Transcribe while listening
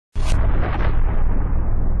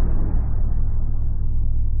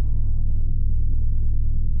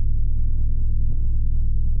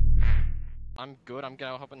I'm good. I'm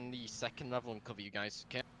gonna hop on the second level and cover you guys.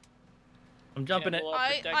 Okay. I'm jumping it.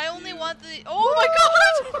 I only want the. Oh my god!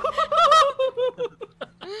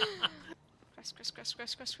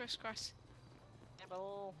 Cross.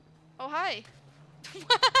 Hello. Oh hi.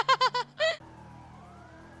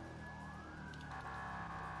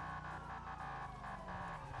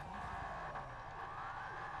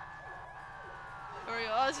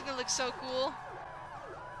 Oh, this is gonna look so cool.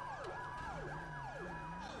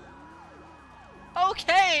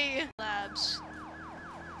 Okay! Labs.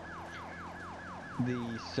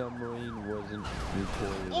 The submarine wasn't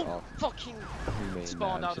reported off fucking the main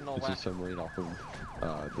spawned out labs. of nowhere. It's a submarine off of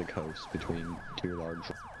the coast between two large.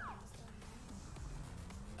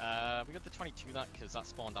 We got the 22 that because that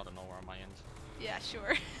spawned out of nowhere on my end. Yeah,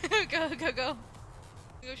 sure. Go. Go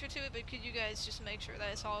sure to it, but could you guys just make sure that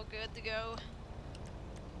it's all good to go?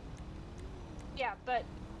 Yeah, but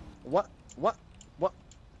What? What?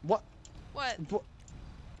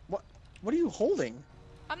 What are you holding?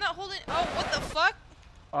 I'm not holding. Oh, what the fuck?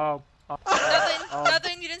 Oh.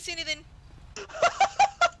 Nothing. You didn't see anything.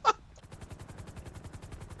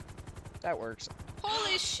 That works.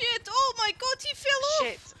 Holy shit! Oh my god, he fell off!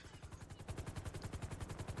 Shit.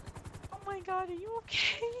 Oh my god, are you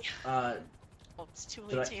okay? Oh, It's too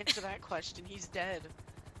late to answer that question. He's dead.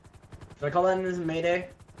 should I call that in as Mayday?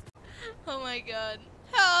 Oh my god.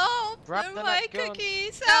 Help! Drop They're the my nut gun.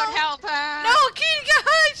 cookies! Don't help her! No, King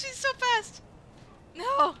God! She's so fast!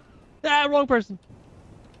 No! Ah, wrong person.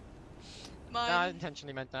 Mine. I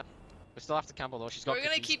intentionally meant that. We still have to Campbell though. She's got. We're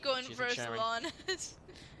gonna cookies. keep going She's for as sharing. long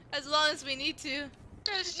as we need to.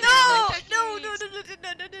 Just No! share the No! cookies.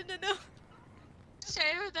 No!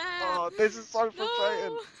 Share them! Oh, this is so frustrating.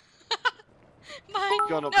 No! Mine.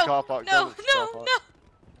 Going up no, the car park. no, going up the car no, park. no.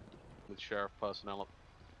 With sheriff personnel up.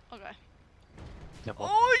 Okay. Temple.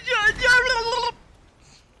 Oh yeah.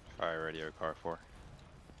 Alright, radio car 4.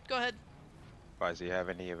 Go ahead. Advise, do you have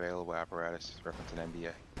any available apparatus reference an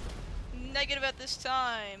MBA? Negative at this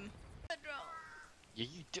time. Yeah,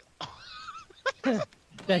 you do.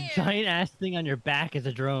 That giant ass thing on your back is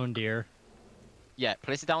a drone, dear. Yeah,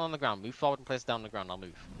 place it down on the ground. Move forward and place it down on the ground. I'll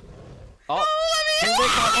move. Oh!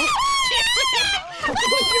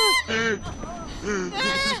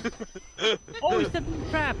 Oh, he stepped in the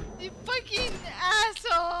trap! You fucking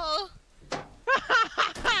asshole!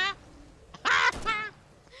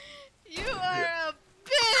 You are a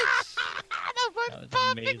bitch! That was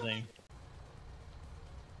amazing.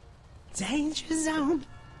 Danger zone.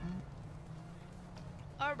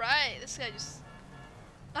 Alright, this guy just...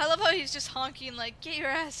 I love how he's just honking like, get your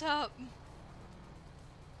ass up!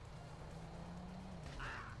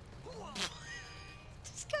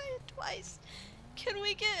 This guy hit twice. Can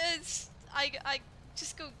we get a... I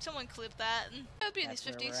just go... Someone clip that. That would be in these 50s.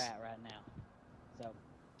 That's where we're at right now. So.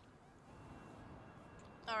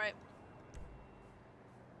 Alright.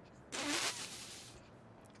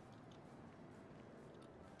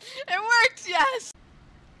 It worked, yes!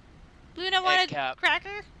 Luna wanted Cap.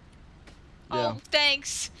 cracker? Yeah. Oh,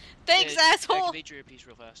 thanks. Thanks, asshole! Activate your earpiece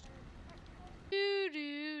real fast. Do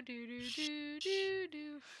do do do do do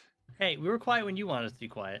do. Hey, we were quiet when you wanted us to be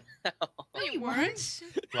quiet. No, you weren't.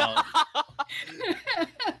 Well,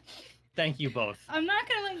 thank you both. I'm not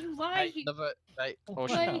gonna let you lie Hey, another. Hey, Oh,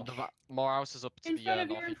 Ocean, like- another more houses up to in the front of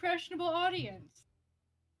your north. impressionable audience.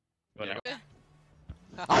 Whatever.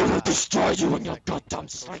 I will destroy you and your goddamn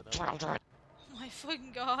sweet children. Oh my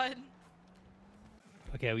fucking god.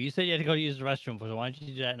 Okay, well, you said you had to go use the restroom, so why don't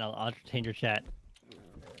you do that and I'll entertain your chat.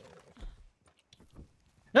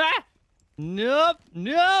 Ah! Nope!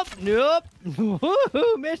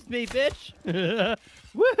 Woohoo! Missed me, bitch!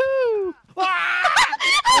 Woohoo! Ah!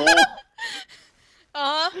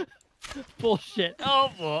 Uh-huh. Bullshit.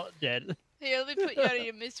 Oh, well, dead. Here, let me put you out of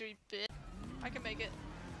your misery, bitch. I can make it.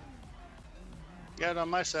 Get it on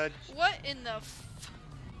my side. What in the f...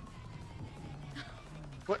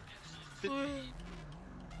 What?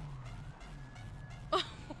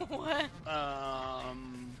 What?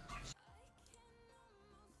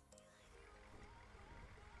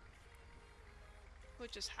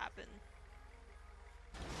 What just happened?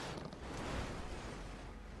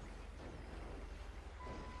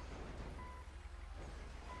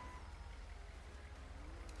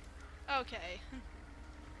 Okay.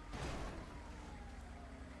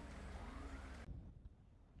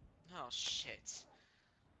 Oh shit.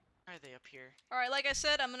 Why are they up here? Alright, like I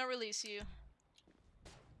said, I'm gonna release you.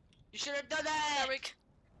 You should have done that! Eric.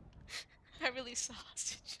 I released the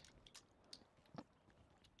hostage.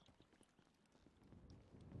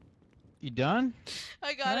 You done?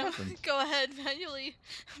 I got him. happened? Go ahead, manually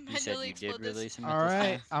You said you explode did this. release him. All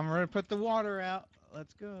right, I'm gonna put the water out.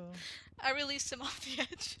 Let's go. I released him off the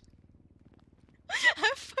edge.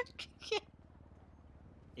 I fucking can't.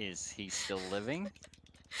 Is he still living?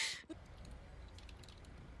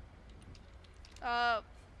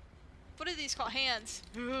 What are these called? Hands.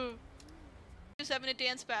 Just having a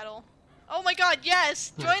dance battle. Oh my god,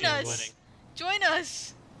 yes! Join us! Join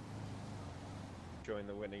us! Join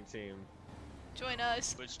the winning team. Join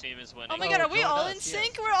us. Which team is winning? Oh my god, are we join all us, in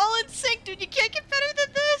sync? yes. We're all in sync, dude. You can't get better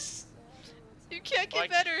than this! You can't Oh, I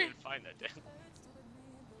get better. couldn't find that damn.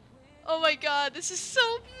 Oh my god, this is so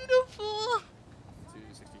beautiful!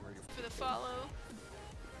 260 radio. For the follow.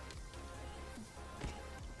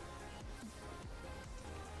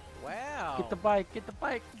 Wow. Get the bike, get the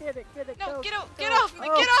bike, get it, No, go, get out, go. get off, Oh.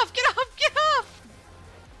 get off, get off, get off!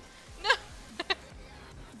 No!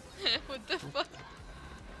 What the fuck?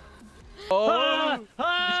 Oh! Yep,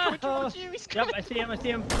 I see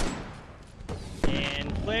him,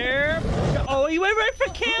 And flare. Oh, he went right for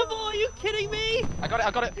Campbell! Are you kidding me? I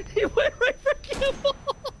got it. He went right for Campbell!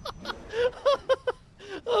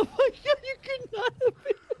 Oh my god, you could not have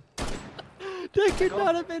been... That could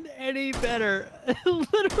not have been any better.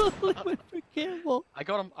 Literally went for Campbell. I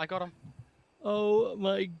got him. Oh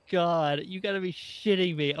my god, you gotta be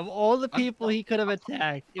shitting me. Of all the people he could have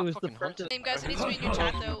attacked, it was the fucking first. Name guys, it needs to be in your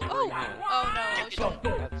chat though. Oh no, Ocean.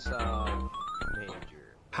 That's major.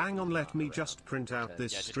 Hang on, let me just print out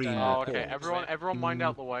this stream Oh, report. okay. Everyone mind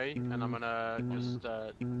out the way, and I'm gonna just,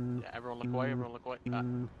 everyone look away, everyone look away.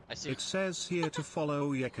 I see. It says here to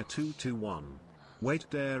follow Yeka221. Wait,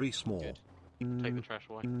 Dairy Small. Take the trash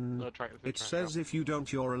away. No, track the It trash says out. if you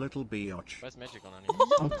don't, you're a little biatch. Where's Magic on anyway?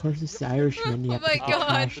 Of course, it's the Irishman. You Oh have my to get the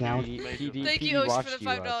god. trash out. Thank you, Ocean, for the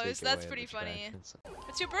 $5. That's pretty funny.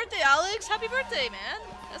 It's your birthday, Alex. Happy birthday, man.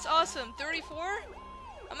 That's awesome. 34?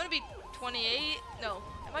 I'm gonna be 28. No.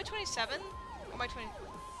 Am I 27? Or am I 20?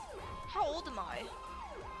 How old am I?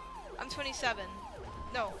 I'm 27.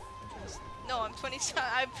 No. No, I'm 27.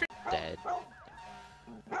 I'm pretty Dead.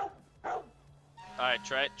 Alright,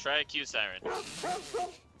 try a Q siren.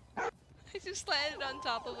 I just landed on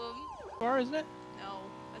top of him. Far, isn't it? No,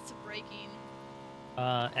 that's a breaking.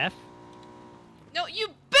 F? No, you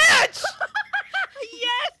bitch!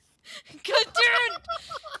 Yes! Good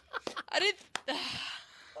turn! I didn't.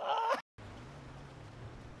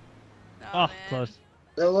 Oh, man. close.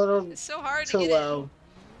 A little It's so hard to too get low.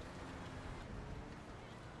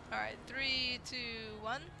 in. Alright, 3, 2,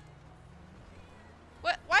 1.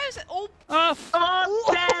 What? Why is it? Oh! Oh,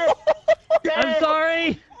 Dead! I'm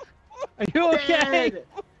sorry! Are you okay? Dead!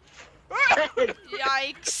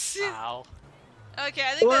 Yikes! Ow. Okay,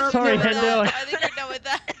 I think that's Sorry, we're done with Hendo. that. I think we're done with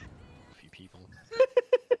that. Few people.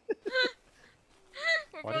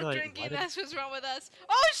 We're Why both did I- drinking. why did- That's what's wrong with us.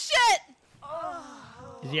 Oh shit!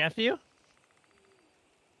 Is he after you?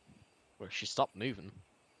 Well, she stopped moving.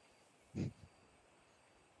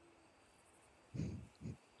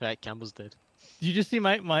 Right, Campbell's dead. Did you just see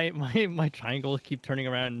my triangle keep turning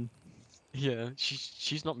around? Yeah,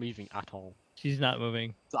 she's not moving at all. She's not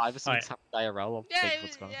moving. So either Alright. since IRL or Yeah, it Bigfoot's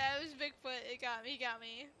was, gone. yeah, it was Bigfoot. It got me. Got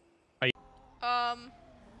me. Are you-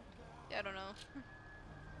 Yeah, I don't know.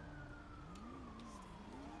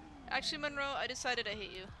 Actually, Monroe, I decided I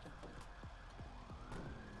hate you.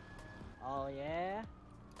 Oh yeah?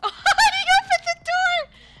 Oh, you opened the door!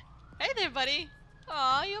 Hey there, buddy.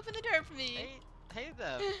 Aw, you opened the door for me. Hey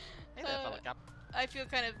there. Hey there, fella cap. I feel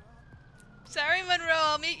kind of... Sorry, Monroe,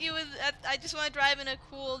 I'll meet you with... I just want to drive in a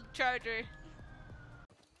cool Charger.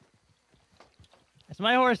 It's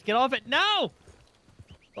my horse. Get off it. No!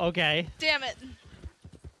 Okay. Damn it.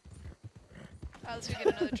 Let's go get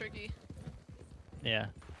another turkey. Yeah.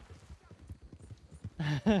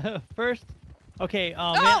 First. Okay,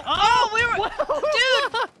 Oh, man. we were...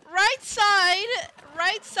 Dude! Right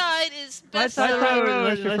side is Right best side of the side. road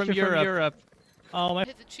unless you're from Europe. Oh my.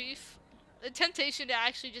 Hit the chief. The temptation to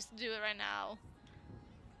actually just do it right now.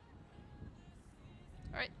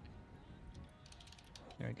 Alright.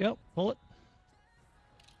 There we go. Pull it.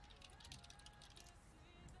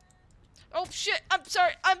 Oh shit! I'm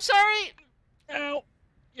sorry! I'm sorry! Ow.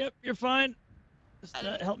 Yep, you're fine. Just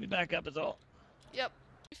help me back up is all. Yep.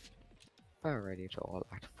 Alrighty to all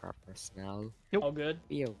active prep personnel. All good.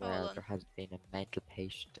 Be aware Hold on. there has been a mental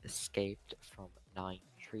patient escaped from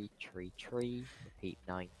 9333. Repeat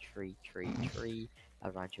 9333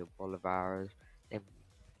 at Rancho Boulevard.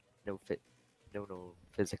 No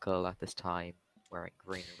physical at this time. Wearing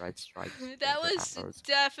green and red stripes. That with was arrows.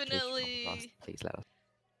 definitely... Please let us.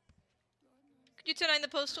 Could you 10-9 the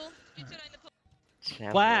postal?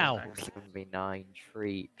 Wow. It's going to be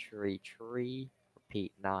 9333.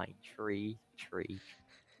 Repeat 9333.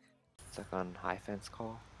 It's like on high fence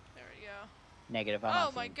call. There we go. Negative. I'm Oh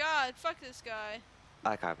not my seeing. god, fuck this guy.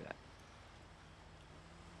 I copy that.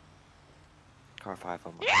 Car 5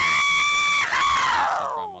 on my.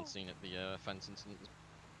 I'm on scene at the fence incident.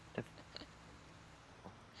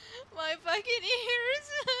 My fucking ears!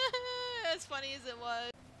 As funny as it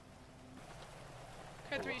was.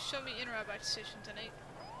 Car 3, show me in or out back to station tonight.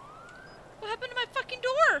 What happened to my fucking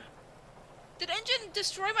door? Did engine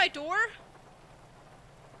destroy my door?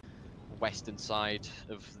 Western side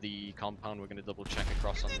of the compound, we're gonna double check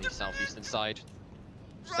across on the southeastern side.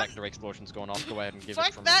 Secondary explosions going off, go ahead and give it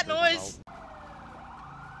Fuck from that the noise!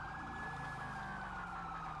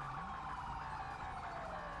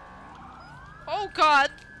 Oh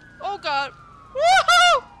god! Oh god!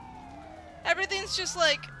 Woohoo! Everything's just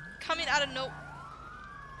like coming out of no.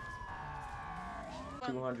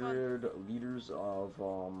 200 liters of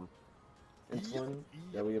insulin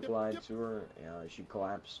that we applied to her. She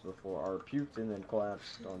collapsed before, or puked and then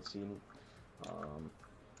collapsed on scene. And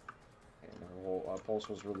her whole pulse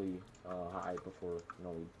was really high before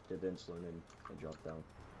we did the insulin and dropped down.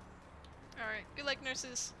 Alright, good luck,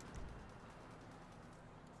 nurses.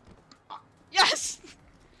 Yes!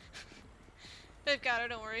 They've got her,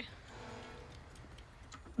 don't worry.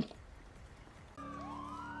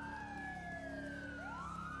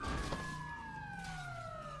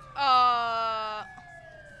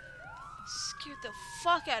 Scared the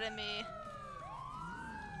fuck out of me.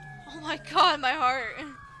 Oh my god, my heart.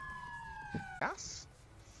 Yes.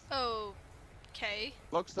 Okay.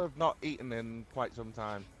 Looks to have not eaten in quite some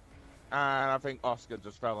time. And I think Oscar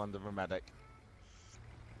just fell under the medic.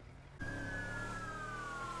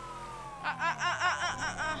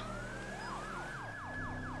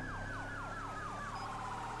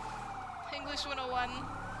 English 101.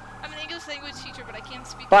 I'm an English language teacher, but I can't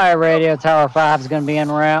speak. Fire radio, Tower 5 is going to be en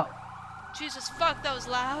route. Jesus fuck, that was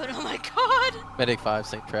loud. Oh my god. Medic 5,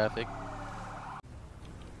 safe traffic.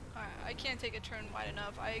 Alright, I can't take a turn wide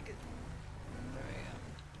enough. There we go.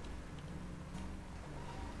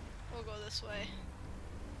 We'll go this way.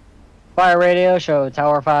 Fire radio, show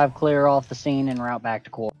Tower 5 clear off the scene and route back to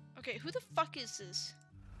core. Okay, who the fuck is this?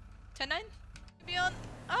 10-9? Be on.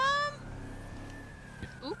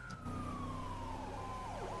 Oop.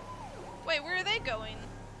 Wait, where are they going?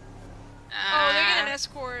 Oh, they're getting an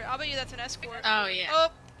escort. I'll bet you that's an escort. Oh, yeah.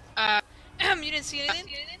 Oh. You didn't see anything?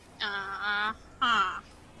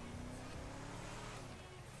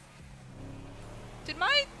 Did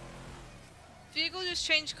my vehicle just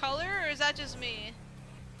change color, or is that just me?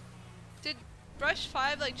 Did Brush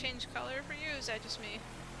 5 like change color for you, or is that just me?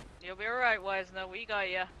 You'll be alright, Wisno. We got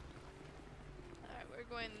ya. Alright, we're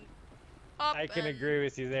going up. I can and agree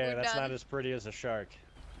with you there. we're That's done. not as pretty as a shark.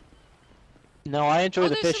 No, I enjoy the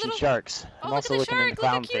there's a fish and little- sharks. Oh, I'm look also at the looking into shark! Look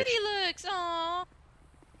how clownfish. cute he looks! Aww.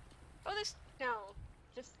 Oh, there's. No,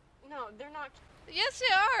 just no. They're not. Yes,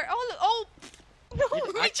 they are. Oh, look. Oh.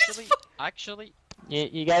 No, we just. Actually,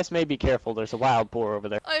 You guys may be careful. There's a wild boar over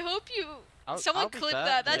there. I hope you. Someone I'll be clip fair,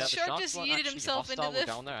 that. That yeah, the shark sharks just weren't yeeted actually himself into hostile the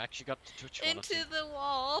down there. I actually got to touch one of into them. the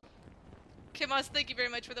wall. Kimos, thank you very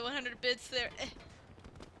much for the 100 bits there.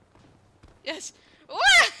 Yes.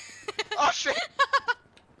 What? Oh shit!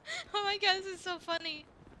 Oh my god, this is so funny.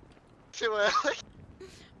 Too early.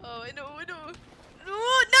 Oh, I know, I know. No,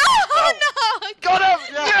 no, no! Got him!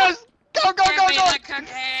 Yes! Go, go, go, go! Got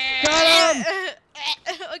him!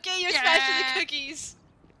 Okay, you're smashing the cookies.